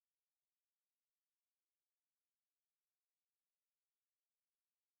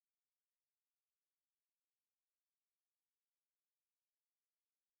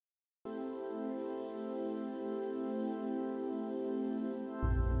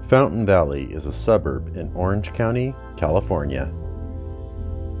Fountain Valley is a suburb in Orange County, California.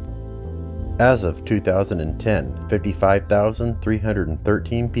 As of 2010,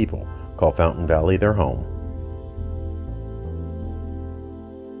 55,313 people call Fountain Valley their home.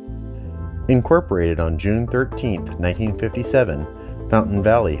 Incorporated on June 13, 1957, Fountain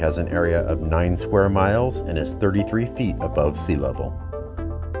Valley has an area of 9 square miles and is 33 feet above sea level.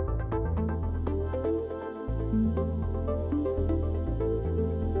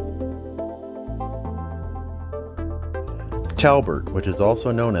 Talbert, which is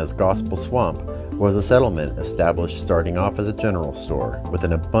also known as Gospel Swamp, was a settlement established starting off as a general store with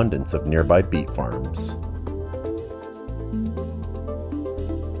an abundance of nearby beet farms.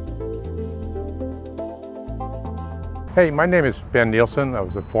 Hey, my name is Ben Nielsen. I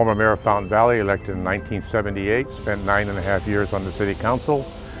was a former mayor of Fountain Valley, elected in 1978, spent 9.5 years on the city council.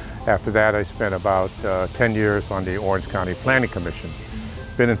 After that, I spent about 10 years on the Orange County Planning Commission.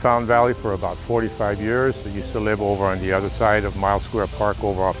 Been in Fountain Valley for about 45 years. I used to live over on the other side of Miles Square Park,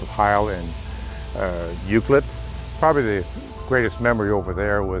 over off of Haole and Euclid. Probably the greatest memory over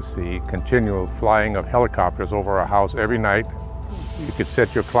there was the continual flying of helicopters over our house every night. You could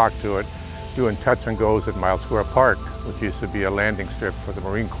set your clock to it, doing touch and goes at Miles Square Park, which used to be a landing strip for the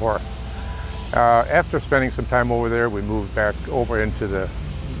Marine Corps. After spending some time over there, we moved back over into the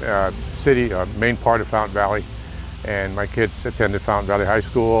city, main part of Fountain Valley, and my kids attended Fountain Valley High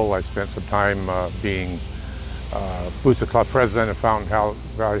School. I spent some time being Booster Club president at Fountain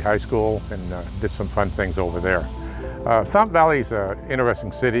Valley High School and did some fun things over there. Fountain Valley is an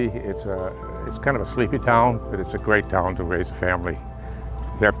interesting city. It's kind of a sleepy town, but it's a great town to raise a family.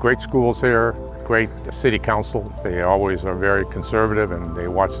 They have great schools here, great city council. They always are very conservative and they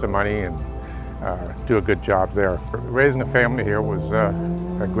watch the money and do a good job there. Raising a family here was a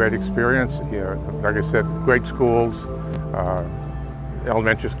great experience. Like I said, great schools,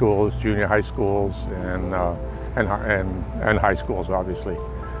 elementary schools, junior high schools, and high schools, obviously.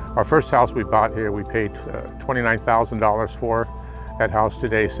 Our first house we bought here, we paid $29,000 for. That house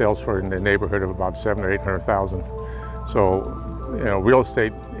today sells for in the neighborhood of about $700,000 or $800,000. So, real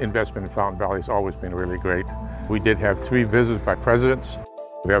estate investment in Fountain Valley has always been really great. We did have 3 visits by presidents.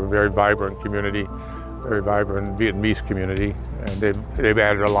 We have a very vibrant community, very vibrant Vietnamese community, and they've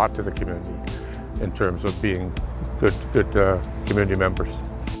added a lot to the community in terms of being good community members.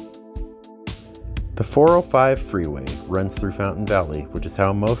 The 405 freeway runs through Fountain Valley, which is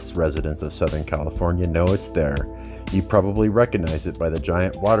how most residents of Southern California know it's there. You probably recognize it by the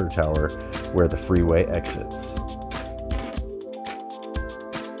giant water tower where the freeway exits.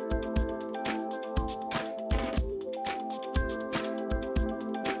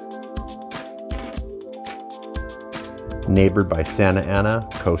 Neighbored by Santa Ana,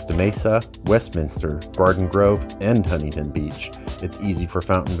 Costa Mesa, Westminster, Garden Grove, and Huntington Beach, it's easy for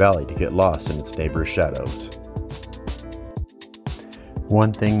Fountain Valley to get lost in its neighbors' shadows.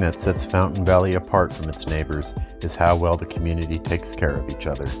 One thing that sets Fountain Valley apart from its neighbors is how well the community takes care of each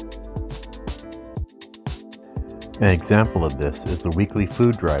other. An example of this is the weekly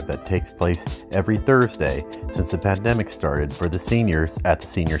food drive that takes place every Thursday since the pandemic started for the seniors at the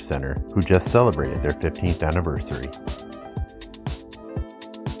Senior Center, who just celebrated their 15th anniversary.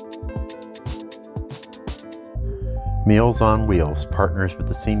 Meals on Wheels partners with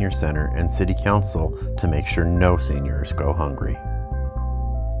the Senior Center and City Council to make sure no seniors go hungry.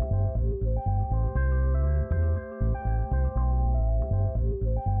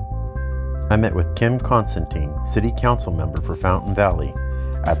 I met with Kim Constantine, City Council member for Fountain Valley,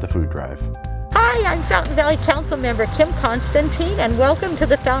 at the food drive. Hi, I'm Fountain Valley Council member Kim Constantine, and welcome to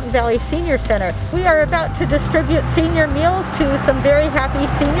the Fountain Valley Senior Center. We are about to distribute senior meals to some very happy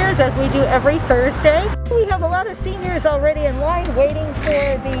seniors, as we do every Thursday. We have a lot of seniors already in line waiting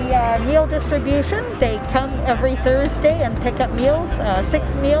for the meal distribution. They come every Thursday and pick up meals,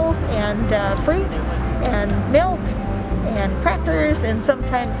 6 meals, and fruit and milk and crackers, and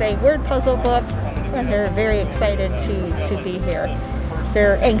sometimes a word puzzle book, and they're very excited to be here.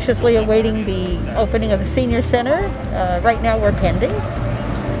 They're anxiously awaiting the opening of the Senior Center. Right now we're pending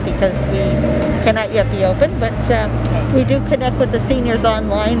because we cannot yet be open, but we do connect with the seniors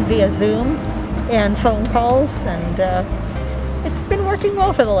online via Zoom and phone calls, and it's been working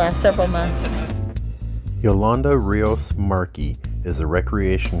well for the last several months. Yolanda Rios Markey is the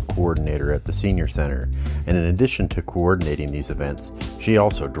recreation coordinator at the Senior Center, and in addition to coordinating these events, she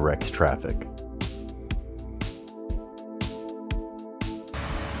also directs traffic.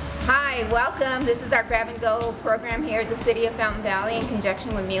 Hi, welcome. This is our Grab and Go program here at the City of Fountain Valley in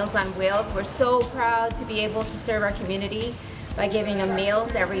conjunction with Meals on Wheels. We're so proud to be able to serve our community by giving them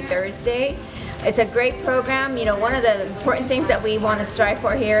meals every Thursday. It's a great program. You know, one of the important things that we want to strive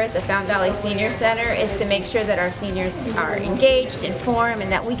for here at the Fountain Valley Senior Center is to make sure that our seniors are engaged, informed,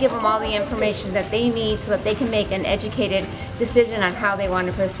 and that we give them all the information that they need so that they can make an educated decision on how they want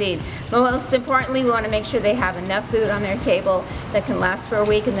to proceed. But most importantly, we want to make sure they have enough food on their table that can last for a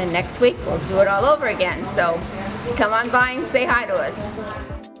week, and then next week we'll do it all over again. So come on by and say hi to us.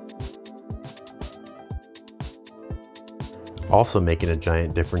 Also making a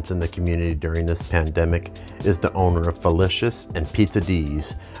giant difference in the community during this pandemic is the owner of Felicious and Pizza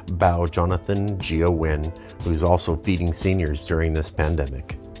D's, Bao Jonathan Gia Huynh, who's also feeding seniors during this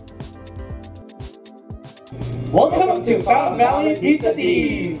pandemic. Welcome to Fountain Valley Pizza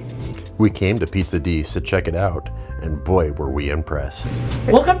D's. We came to Pizza D's to check it out, and boy were we impressed.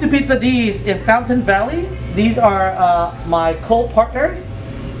 Welcome to Pizza D's in Fountain Valley. These are my co-partners,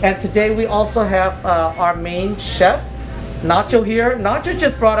 and today we also have our main chef, Nacho here. Nacho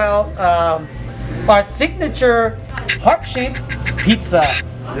just brought out our signature heart-shaped pizza.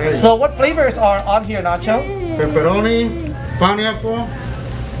 So what flavors are on here, Nacho? Pepperoni, pineapple,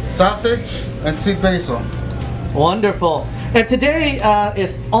 sausage, and sweet basil. Wonderful. And today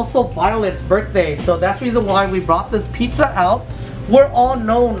is also Violet's birthday, so that's the reason why we brought this pizza out. We're all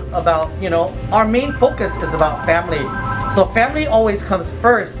known about, you know, our main focus is about family. So family always comes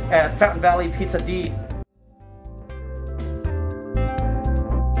first at Fountain Valley Pizza D's.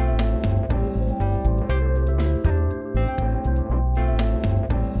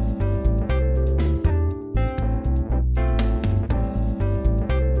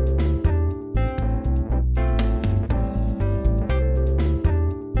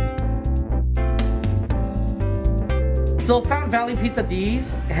 So Fountain Valley Pizza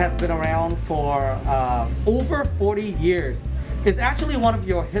D's has been around for over 40 years. It's actually one of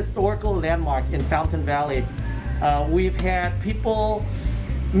your historical landmarks in Fountain Valley. We've had people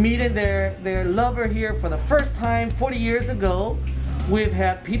meeting their lover here for the first time 40 years ago. We've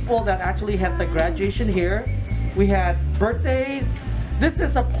had people that actually had the graduation here. We had birthdays. This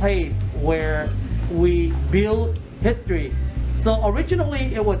is a place where we build history. So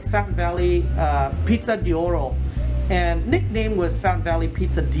originally it was Fountain Valley Pizza d'Oro, and nickname was Fountain Valley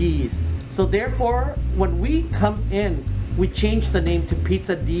Pizza D's. So therefore, when we come in, we changed the name to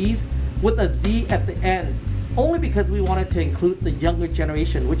Pizza D's with a Z at the end, only because we wanted to include the younger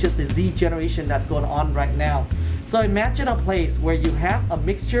generation, which is the Z generation that's going on right now. So imagine a place where you have a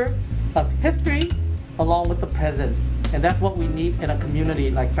mixture of history along with the present, and that's what we need in a community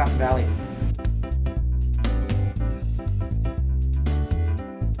like Fountain Valley.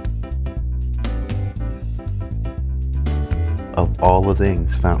 Of all the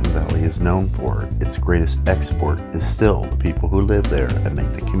things Fountain Valley is known for, its greatest export is still the people who live there and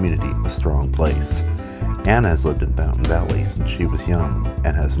make the community a strong place. Anna has lived in Fountain Valley since she was young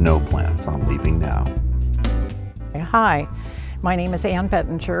and has no plans on leaving now. Hi, my name is Ann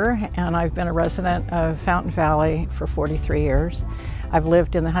Bettinger, and I've been a resident of Fountain Valley for 43 years. I've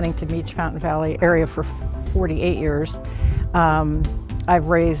lived in the Huntington Beach, Fountain Valley area for 48 years. I've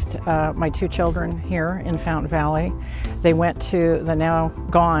raised my two children here in Fountain Valley. They went to the now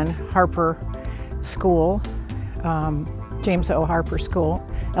gone Harper School, James O. Harper School,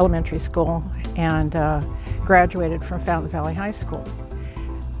 elementary school, and graduated from Fountain Valley High School.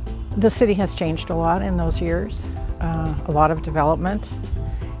 The city has changed a lot in those years, a lot of development,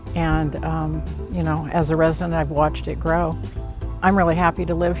 and you know, as a resident, I've watched it grow. I'm really happy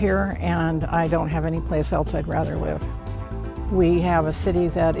to live here, and I don't have any place else I'd rather live. We have a city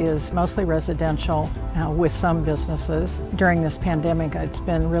that is mostly residential with some businesses. During this pandemic, it's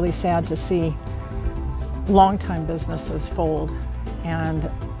been really sad to see longtime businesses fold, and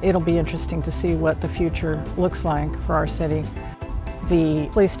it'll be interesting to see what the future looks like for our city. The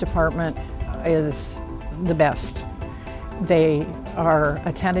police department is the best. They are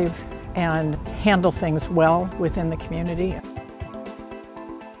attentive and handle things well within the community.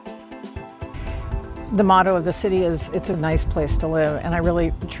 The motto of the city is, it's a nice place to live, and I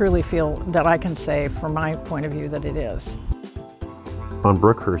really truly feel that I can say from my point of view that it is. On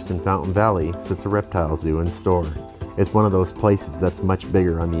Brookhurst in Fountain Valley sits a reptile zoo and store. It's one of those places that's much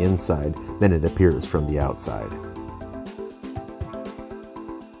bigger on the inside than it appears from the outside.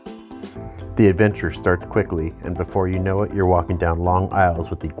 The adventure starts quickly, and before you know it, you're walking down long aisles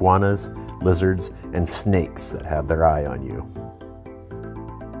with iguanas, lizards, and snakes that have their eye on you.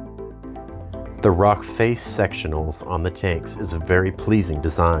 The rock face sectionals on the tanks is a very pleasing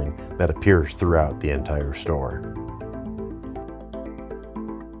design that appears throughout the entire store.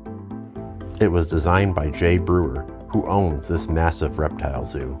 It was designed by Jay Brewer, who owns this massive reptile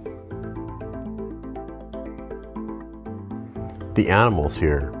zoo. The animals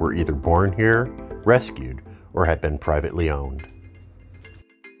here were either born here, rescued, or had been privately owned.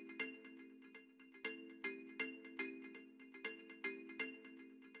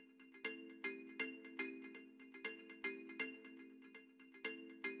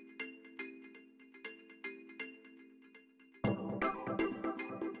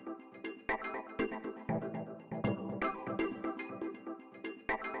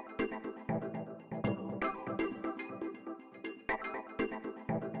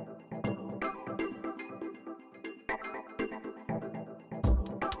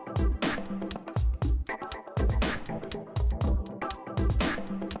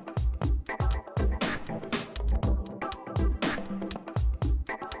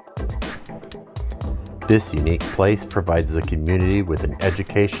 This unique place provides the community with an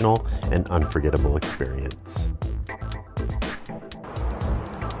educational and unforgettable experience.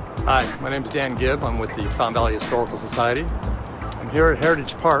 Hi, my name is Dann Gibb. I'm with the Fountain Valley Historical Society. I'm here at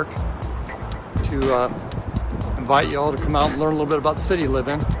Heritage Park to invite you all to come out and learn a little bit about the city you live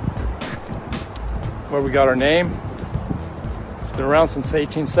in, where we got our name. It's been around since the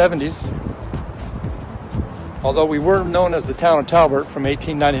 1870s. Although we were known as the town of Talbot from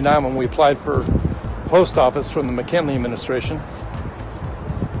 1899 when we applied for post office from the McKinley administration,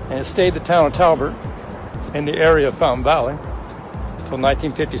 and it stayed the town of Talbot in the area of Fountain Valley until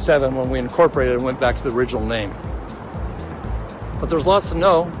 1957 when we incorporated and went back to the original name. But there's lots to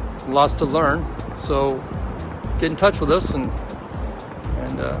know and lots to learn, so get in touch with us and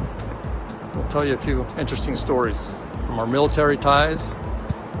we'll tell you a few interesting stories, from our military ties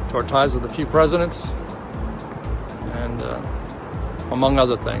to our ties with a few presidents, and among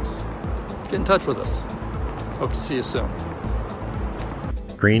other things. Get in touch with us. Hope to see you soon.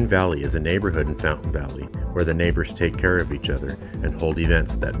 Green Valley is a neighborhood in Fountain Valley where the neighbors take care of each other and hold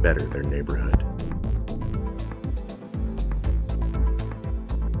events that better their neighborhood.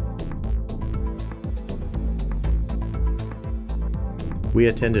 We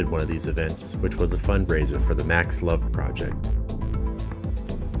attended one of these events, which was a fundraiser for the MaxLove project.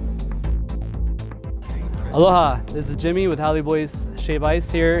 Aloha, this is Jimmy with Haole Boys Shave Ice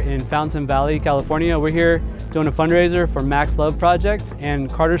here in Fountain Valley, California. We're here doing a fundraiser for MaxLove Project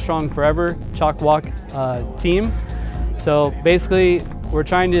and Carter Strong Forever Chalk Walk team. So basically, we're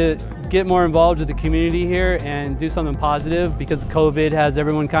trying to get more involved with the community here and do something positive because COVID has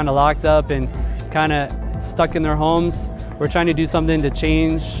everyone kind of locked up and kind of stuck in their homes. We're trying to do something to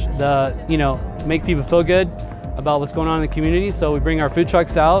change the, make people feel good about what's going on in the community. So we bring our food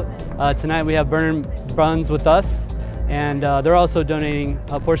trucks out. Tonight we have Burning Buns with us, and they're also donating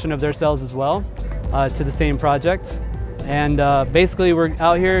a portion of their sales as well to the same project. And basically we're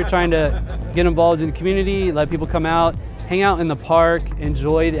out here trying to get involved in the community, let people come out, hang out in the park,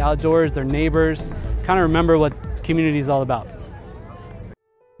 enjoy the outdoors, their neighbors, kind of remember what community is all about.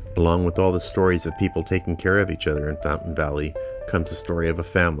 Along with all the stories of people taking care of each other in Fountain Valley comes the story of a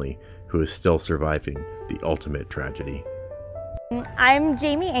family who is still surviving the ultimate tragedy. I'm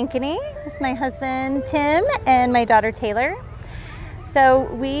Jamie Ankeny. This is my husband Tim and my daughter Taylor. So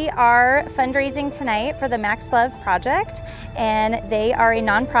we are fundraising tonight for the MaxLove project, and they are a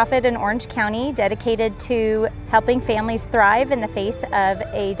nonprofit in Orange County dedicated to helping families thrive in the face of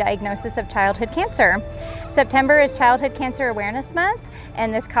a diagnosis of childhood cancer. September is Childhood Cancer Awareness Month,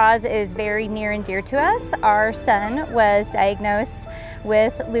 and this cause is very near and dear to us. Our son was diagnosed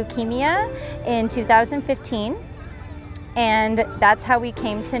with leukemia in 2015, and that's how we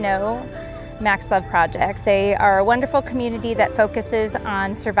came to know MaxLove Project. They are a wonderful community that focuses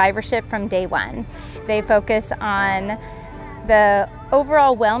on survivorship from day one. They focus on the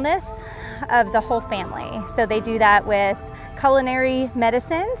overall wellness of the whole family. So they do that with culinary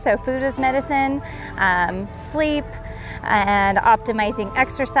medicine, so food is medicine, sleep, and optimizing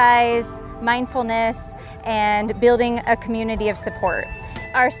exercise, mindfulness, and building a community of support.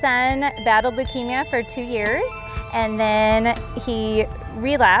 Our son battled leukemia for 2 years, and then he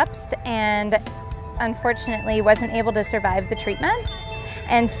relapsed and unfortunately wasn't able to survive the treatments.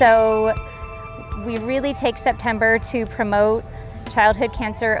 And so we really take September to promote childhood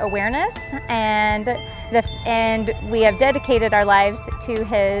cancer awareness, and we have dedicated our lives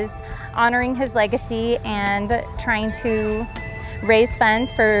to honoring his legacy and trying to raise funds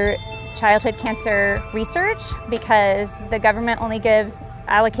for childhood cancer research, because the government only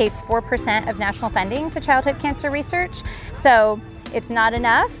allocates 4% of national funding to childhood cancer research. So it's not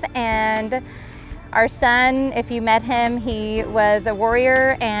enough, and our son, if you met him, he was a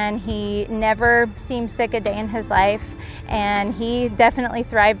warrior and he never seemed sick a day in his life, and he definitely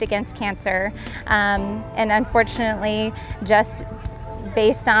thrived against cancer. And unfortunately, just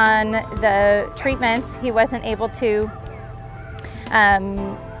based on the treatments, he wasn't able to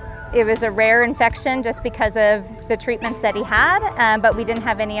It was a rare infection just because of the treatments that he had, but we didn't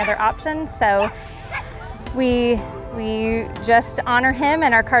have any other options. So we just honor him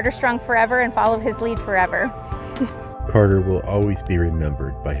and are Carter Strong forever and follow his lead forever. Carter will always be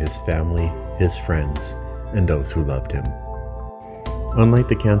remembered by his family, his friends, and those who loved him. Unlike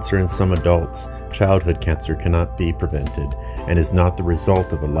the cancer in some adults, childhood cancer cannot be prevented and is not the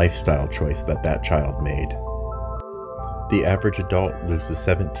result of a lifestyle choice that child made. The average adult loses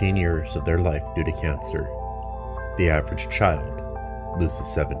 17 years of their life due to cancer. The average child loses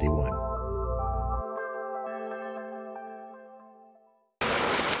 71.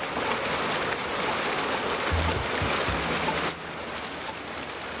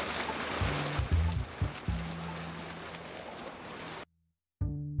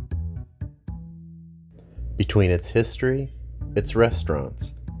 Between its history, its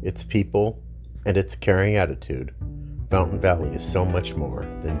restaurants, its people, and its caring attitude, Fountain Valley is so much more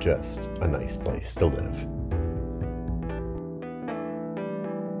than just a nice place to live.